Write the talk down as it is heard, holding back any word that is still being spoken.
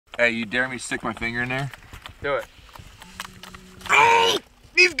Hey, you dare me to stick my finger in there? Do it. Oh!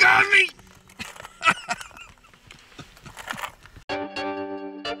 He's got me!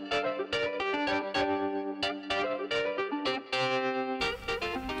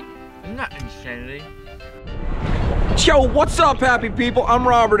 Not insanity. Yo, what's up, happy people? I'm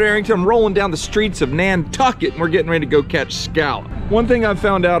Robert Arrington. I'm rolling down the streets of Nantucket, and we're getting ready to go catch scallop. One thing I've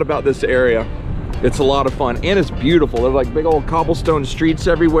found out about this area, it's a lot of fun, and it's beautiful. There's like big old cobblestone streets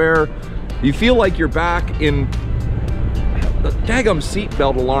everywhere. You feel like you're back in... The daggum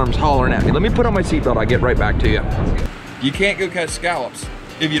seatbelt alarm's hollering at me. Let me put on my seatbelt, I'll get right back to you. You can't go catch scallops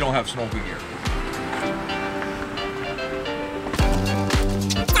if you don't have snorkel gear.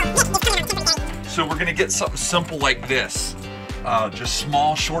 So we're gonna get something simple like this. Just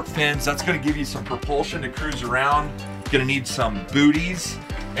small, short fins. That's gonna give you some propulsion to cruise around. Gonna need some booties.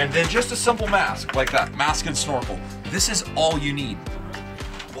 And then just a simple mask like that, mask and snorkel. This is all you need.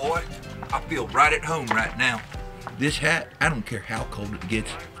 Boy, I feel right at home right now. This hat, I don't care how cold it gets,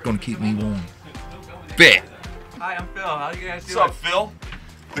 it's gonna keep me warm. Bet. Hi, I'm Phil. How you guys doing? What's up, Phil?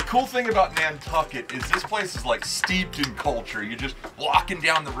 The cool thing about Nantucket is this place is like steeped in culture. You're just walking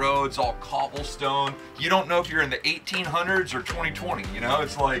down the roads, all cobblestone. You don't know if you're in the 1800s or 2020, you know?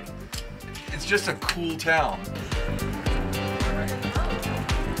 It's like, it's just a cool town.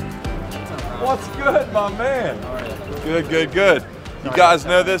 What's good, my man? Good, good, good. You guys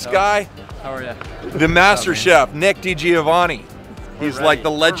know this guy? How are you? The master chef, Nick DiGiovanni. He's like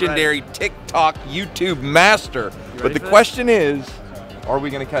the legendary TikTok YouTube master. But the question is, are we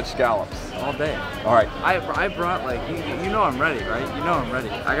gonna catch scallops? All day. All right. I brought like, you know I'm ready, right? You know I'm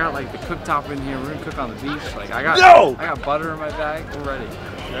ready. I got like the cooktop in here. We're gonna cook on the beach. Like I got butter in my bag. We're ready.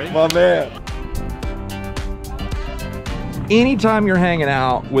 Ready? My man. Anytime you're hanging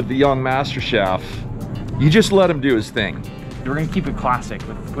out with the young master chef, you just let him do his thing. We're gonna keep it classic.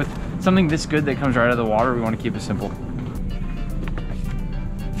 With something this good that comes right out of the water, we want to keep it simple.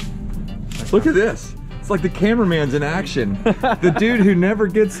 Look at this. It's like the cameraman's in action. The dude who never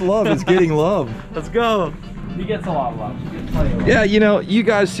gets love is getting love. Let's go. He gets a lot of love. He gets plenty of love. Yeah, you know, you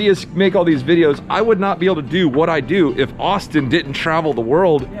guys see us make all these videos. I would not be able to do what I do if Austin didn't travel the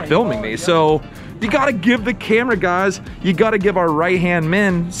world filming me. So you gotta give the camera guys, you gotta give our right-hand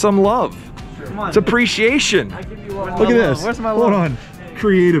men some love. Come on. It's appreciation. I give you love. Look at this. Where's my love? Hold on.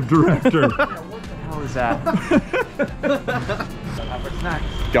 Creative director. What the hell is that? Snacks.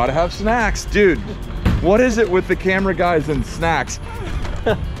 Gotta have snacks, dude. What is it with the camera guys and snacks?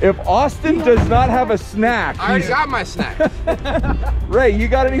 If Austin does not have a snack, I already got my snacks. Ray, you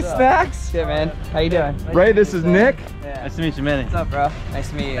got any snacks? Yeah, man. How you doing? Ray, this is Nick. Yeah. Nice to meet you, Manny. What's up, bro? Nice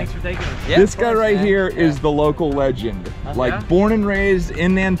to meet you. Thanks for taking us. Yeah, This of guy course, right man. here is the local legend. Like Yeah? born and raised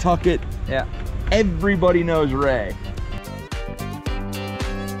in Nantucket. Yeah. Everybody knows Ray.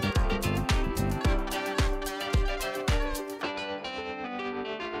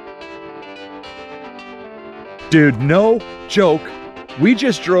 Dude, no joke. We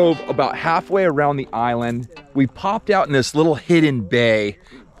just drove about halfway around the island. We popped out in this little hidden bay.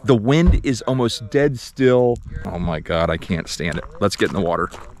 The wind is almost dead still. Oh my God, I can't stand it. Let's get in the water.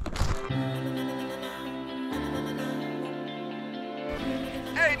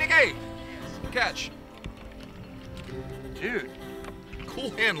 Hey, Nicky, catch. Dude,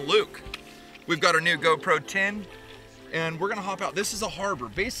 cool hand Luke. We've got our new GoPro 10. And we're gonna hop out. This is a harbor.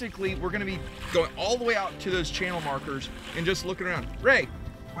 Basically, we're gonna be going all the way out to those channel markers and just looking around. Ray.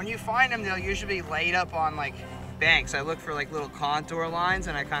 When you find them, they'll usually be laid up on like banks. I look for like little contour lines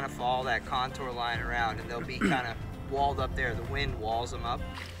and I kind of follow that contour line around and they'll be kind of walled up there. The wind walls them up.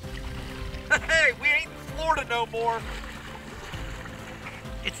 Hey, we ain't in Florida no more.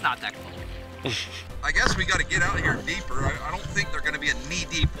 It's not that cold. I guess we gotta get out here deeper. I don't think they're gonna be in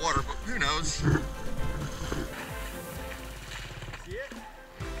knee-deep water, but who knows?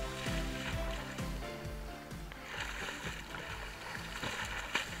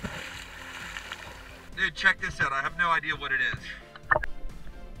 Dude, check this out. I have no idea what it is.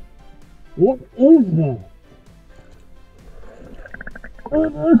 What is that?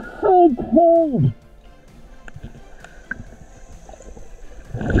 It is so cold.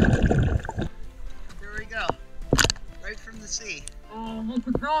 There we go. Right from the sea. Oh, look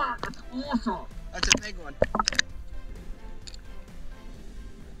at that. That's awesome. That's a big one.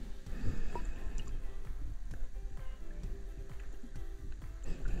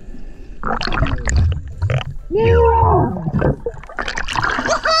 Woohoo!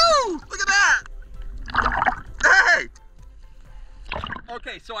 Look at that! Hey!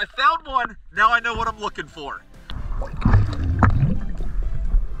 Okay, so I found one. Now I know what I'm looking for.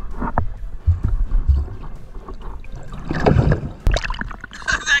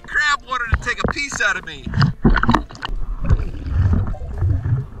 Isn't that crazy? use out of me.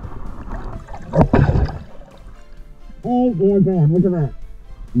 Oh, boy, God, look at that.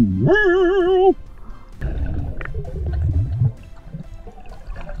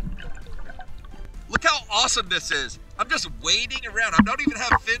 Look how awesome this is. I'm just wading around. I don't even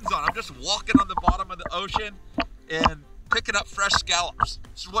have fins on. I'm just walking on the bottom of the ocean and picking up fresh scallops.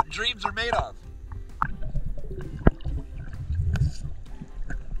 This is what dreams are made of.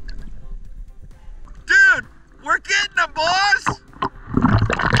 Dude, we're getting them, boys!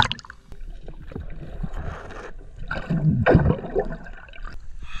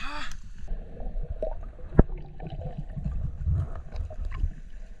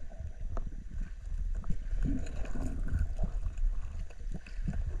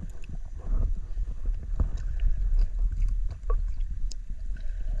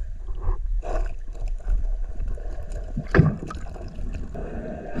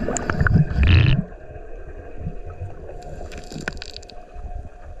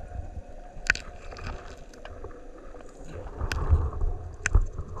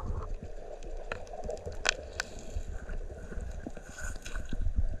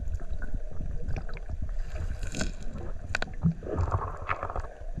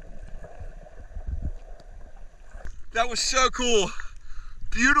 That was so cool.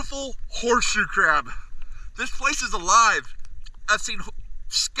 Beautiful horseshoe crab. This place is alive. I've seen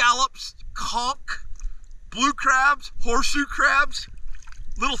scallops, conch, blue crabs, horseshoe crabs,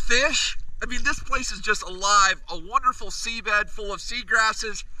 little fish. I mean, this place is just alive. A wonderful seabed full of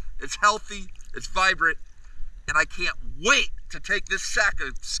seagrasses. It's healthy, it's vibrant, and I can't wait to take this sack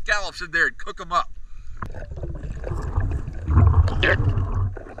of scallops in there and cook them up.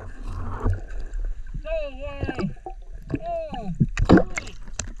 No way. Oh, God.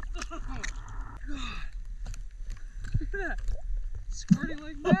 Look at that. Squirting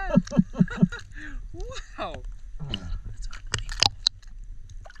like that. Wow.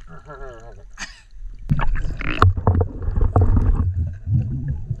 That's unbelievable.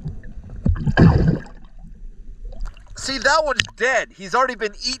 See, that one's dead. He's already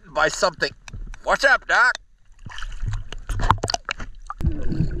been eaten by something. What's up, Doc?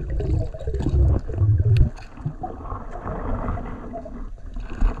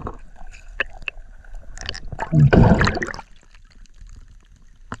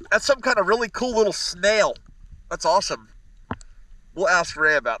 That's some kind of really cool little snail. That's awesome. We'll ask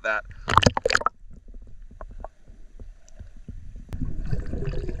Ray about that.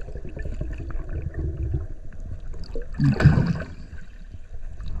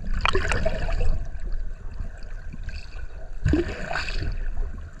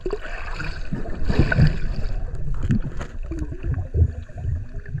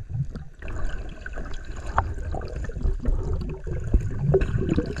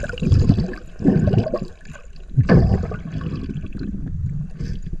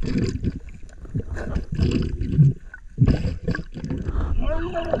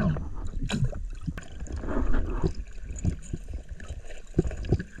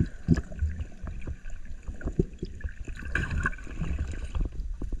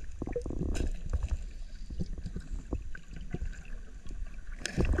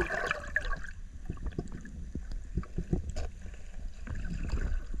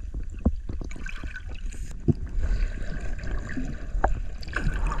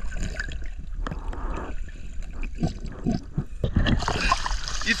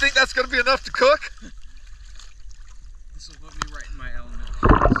 You think that's going to be enough to cook? This will put me right in my element.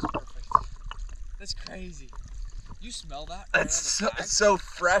 This is perfect. That's crazy. You smell that? It's so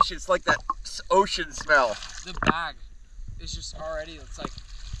fresh. It's like that ocean smell. The bag is just already, it's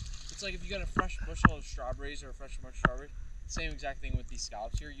like if you got a fresh bushel of strawberries or a fresh bunch of strawberries, same exact thing with these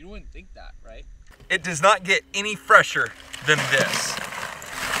scallops here. You wouldn't think that, right? It does not get any fresher than this.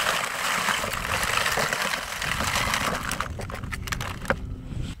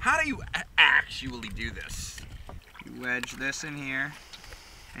 How do you actually do this? You wedge this in here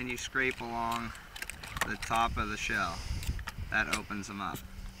and you scrape along the top of the shell. That opens them up.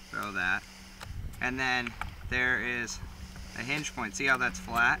 Throw that. And then there is a hinge point. See how that's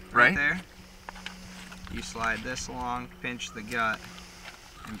flat right there? You slide this along, pinch the gut,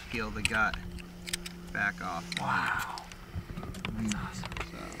 and peel the gut back off. Wow. That's awesome.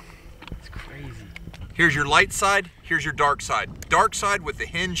 So, it's crazy. Here's your light side, here's your dark side. Dark side with the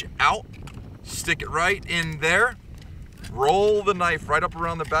hinge out, stick it right in there, roll the knife right up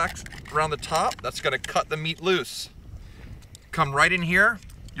around the back, around the top. That's gonna cut the meat loose. Come right in here,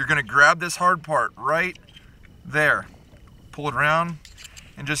 you're gonna grab this hard part right there. Pull it around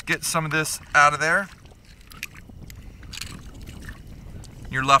and just get some of this out of there.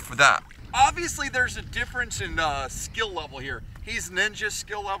 You're left with that. obviously there's a difference in skill level here. He's ninja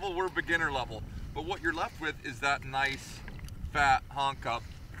skill level, we're beginner level. But what you're left with is that nice, fat hunk of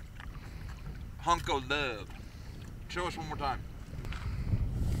love. Show us one more time.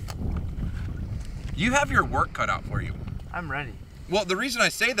 You have your work cut out for you. I'm ready. Well, the reason I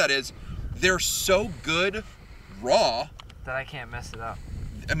say that is they're so good raw That I can't mess it up.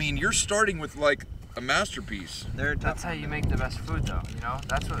 I mean, you're starting with like a masterpiece. That's how you make the best food, though. You know,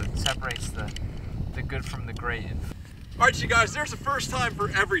 that's what separates the good from the great. All right, you guys, there's a first time for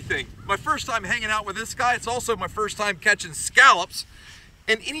everything. My first time hanging out with this guy. It's also my first time catching scallops.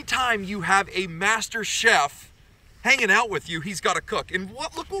 And anytime you have a master chef hanging out with you, he's got to cook. And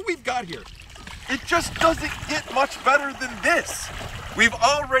look what we've got here. It just doesn't get much better than this. We've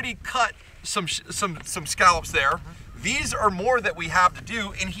already cut some scallops there. These are more that we have to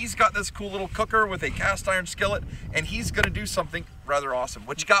do, and he's got this cool little cooker with a cast iron skillet, and he's gonna do something rather awesome.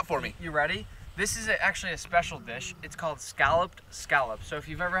 What you got for me? You ready? This is actually a special dish. It's called scalloped scallops. So if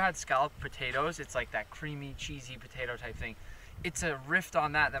you've ever had scalloped potatoes, it's like that creamy, cheesy potato type thing. It's a riff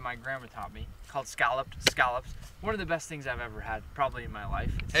on that my grandma taught me, called scalloped scallops. One of the best things I've ever had, probably in my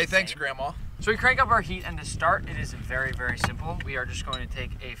life. Hey, thanks, Grandma. So we crank up our heat, and to start, it is very, very simple. We are just going to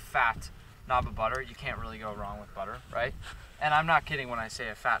take a fat knob of butter. You can't really go wrong with butter, right? And I'm not kidding when I say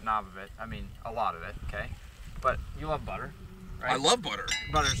a fat knob of it. I mean a lot of it, okay? But you love butter, right? I love butter.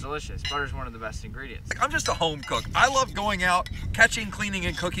 Butter's delicious. Butter's one of the best ingredients. I'm just a home cook. I love going out, catching, cleaning,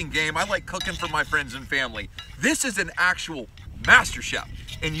 and cooking game. I like cooking for my friends and family. This is an actual master chef.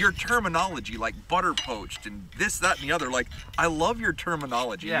 And your terminology, like butter poached and this, that, and the other, like, I love your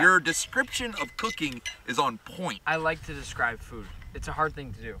terminology. Yeah. Your description of cooking is on point. I like to describe food. It's a hard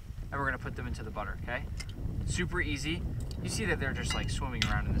thing to do. And we're gonna put them into the butter, okay? Super easy. You see that they're just like swimming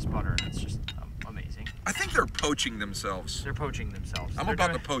around in this butter, and it's just amazing. I think they're poaching themselves. They're poaching themselves. I'm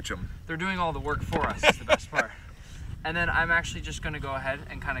about to poach them. They're doing all the work for us, is the best part. And then I'm actually just gonna go ahead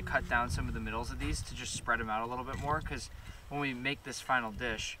and kind of cut down some of the middles of these to just spread them out a little bit more, because when we make this final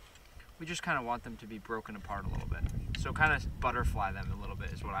dish, we just kind of want them to be broken apart a little bit. So kind of butterfly them a little bit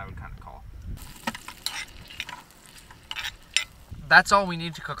is what I would kind of call. That's all we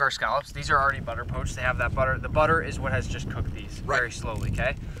need to cook our scallops. These are already butter poached. They have that butter. The butter is what has just cooked these very slowly,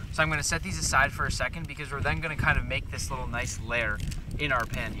 okay? So I'm gonna set these aside for a second because we're then gonna kind of make this little nice layer in our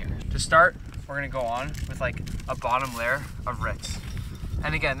pan here. To start, we're gonna go on with like a bottom layer of Ritz.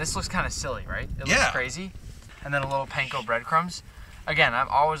 And again, this looks kind of silly, right? It looks crazy. And then a little panko breadcrumbs. Again, I'm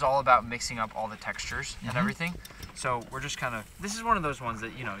always all about mixing up all the textures and everything. So we're just kind of, this is one of those ones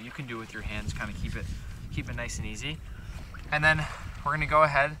that, you know, you can do with your hands, kind of keep it nice and easy. And then we're gonna go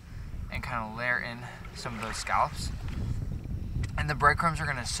ahead and kind of layer in some of those scallops. And the breadcrumbs are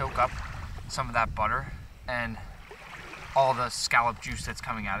gonna soak up some of that butter and all the scallop juice that's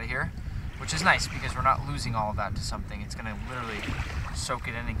coming out of here, which is nice because we're not losing all of that to something. It's gonna literally soak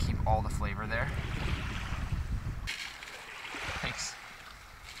it in and keep all the flavor there. Thanks.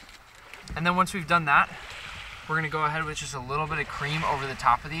 And then once we've done that, we're gonna go ahead with just a little bit of cream over the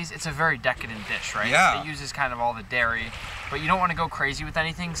top of these. It's a very decadent dish, right? Yeah. It uses kind of all the dairy, but you don't wanna go crazy with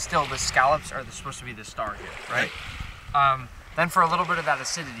anything. Still, the scallops are supposed to be the star here, right? Then for a little bit of that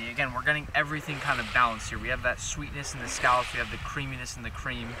acidity, again, we're getting everything kind of balanced here. We have that sweetness in the scallops, we have the creaminess in the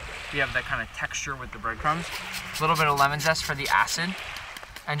cream, we have that kind of texture with the breadcrumbs. A little bit of lemon zest for the acid,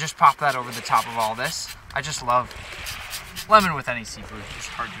 and just pop that over the top of all this. I just love lemon with any seafood. It's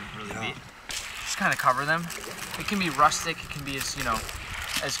hard to really beat. Just kind of cover them. It can be rustic, it can be as, you know,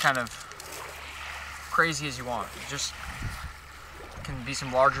 as kind of crazy as you want. It can be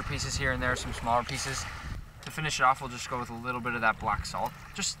some larger pieces here and there, some smaller pieces. To finish it off, we'll just go with a little bit of that black salt.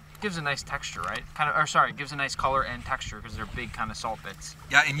 Just gives a nice texture, right? It gives a nice color and texture because they're big kind of salt bits.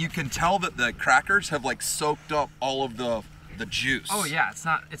 Yeah, and you can tell that the crackers have like soaked up all of the juice. Oh yeah,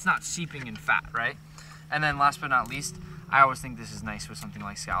 it's not seeping in fat, right? And then last but not least, I always think this is nice with something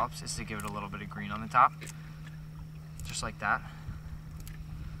like scallops, is to give it a little bit of green on the top. Just like that.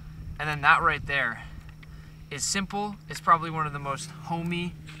 And then that right there is simple. It's probably one of the most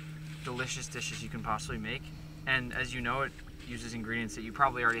homey, delicious dishes you can possibly make. And as you know, it uses ingredients that you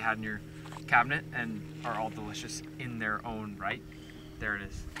probably already had in your cabinet and are all delicious in their own right. There it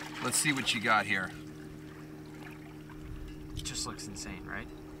is. Let's see what you got here. It just looks insane, right?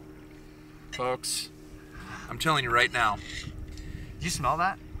 Folks, I'm telling you right now, Do you smell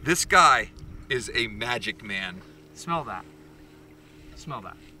that? this guy is a magic man. Smell that. Smell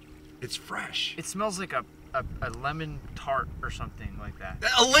that. It's fresh. It smells like a lemon tart or something like that.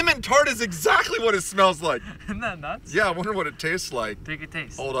 A lemon tart is exactly what it smells like. Isn't that nuts? Yeah, I wonder what it tastes like. Take a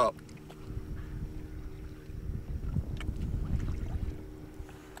taste. Hold up.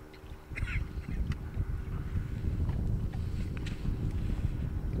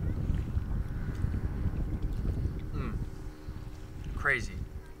 crazy.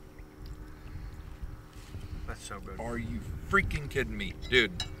 That's so good. Are you freaking kidding me?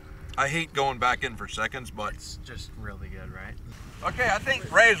 Dude, I hate going back in for seconds, but... It's just really good, right? Okay, I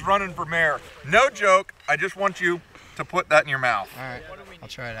think Ray's running for mayor. No joke, I just want you to put that in your mouth. All right, I'll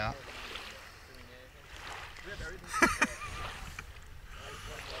try it out.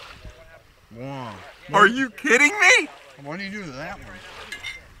 Wow. Are you kidding me? What do you do to that one?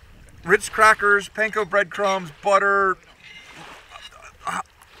 Ritz crackers, panko breadcrumbs, butter.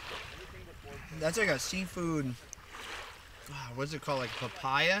 That's like a seafood, what's it called, like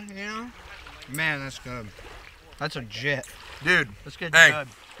papaya, you know? Man, that's good. That's a jet. Dude, Let's get hey, good.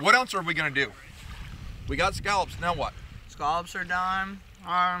 what else are we gonna do? We got scallops, now what? Scallops are done.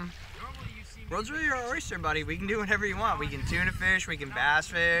 World's really your oyster, buddy. We can do whatever you want. We can tuna fish, we can bass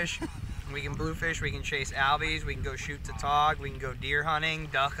fish, we can bluefish, we can chase albies, we can go shoot to tog, we can go deer hunting,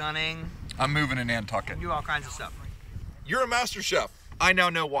 duck hunting. I'm moving to Nantucket. Do all kinds of stuff. You're a master chef. I now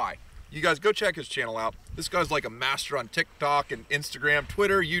know why. You guys go check his channel out. This guy's like a master on TikTok and Instagram,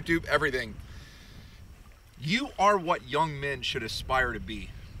 Twitter, YouTube, everything. You are what young men should aspire to be.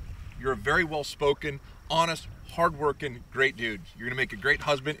 You're a very well-spoken, honest, hard-working, great dude. You're gonna make a great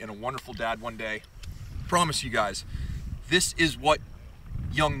husband and a wonderful dad one day. Promise you guys, this is what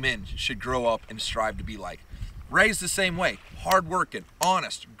young men should grow up and strive to be like. Ray's the same way, hard-working,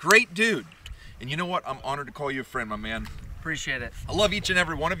 honest, great dude. And you know what? I'm honored to call you a friend, my man. Appreciate it. I love each and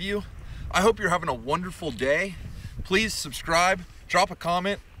every one of you. I hope you're having a wonderful day. Please subscribe, drop a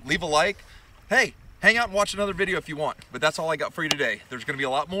comment, leave a like. Hey, hang out and watch another video if you want. But that's all I got for you today. There's gonna be a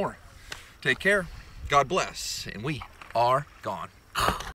lot more. Take care, God bless, and we are gone.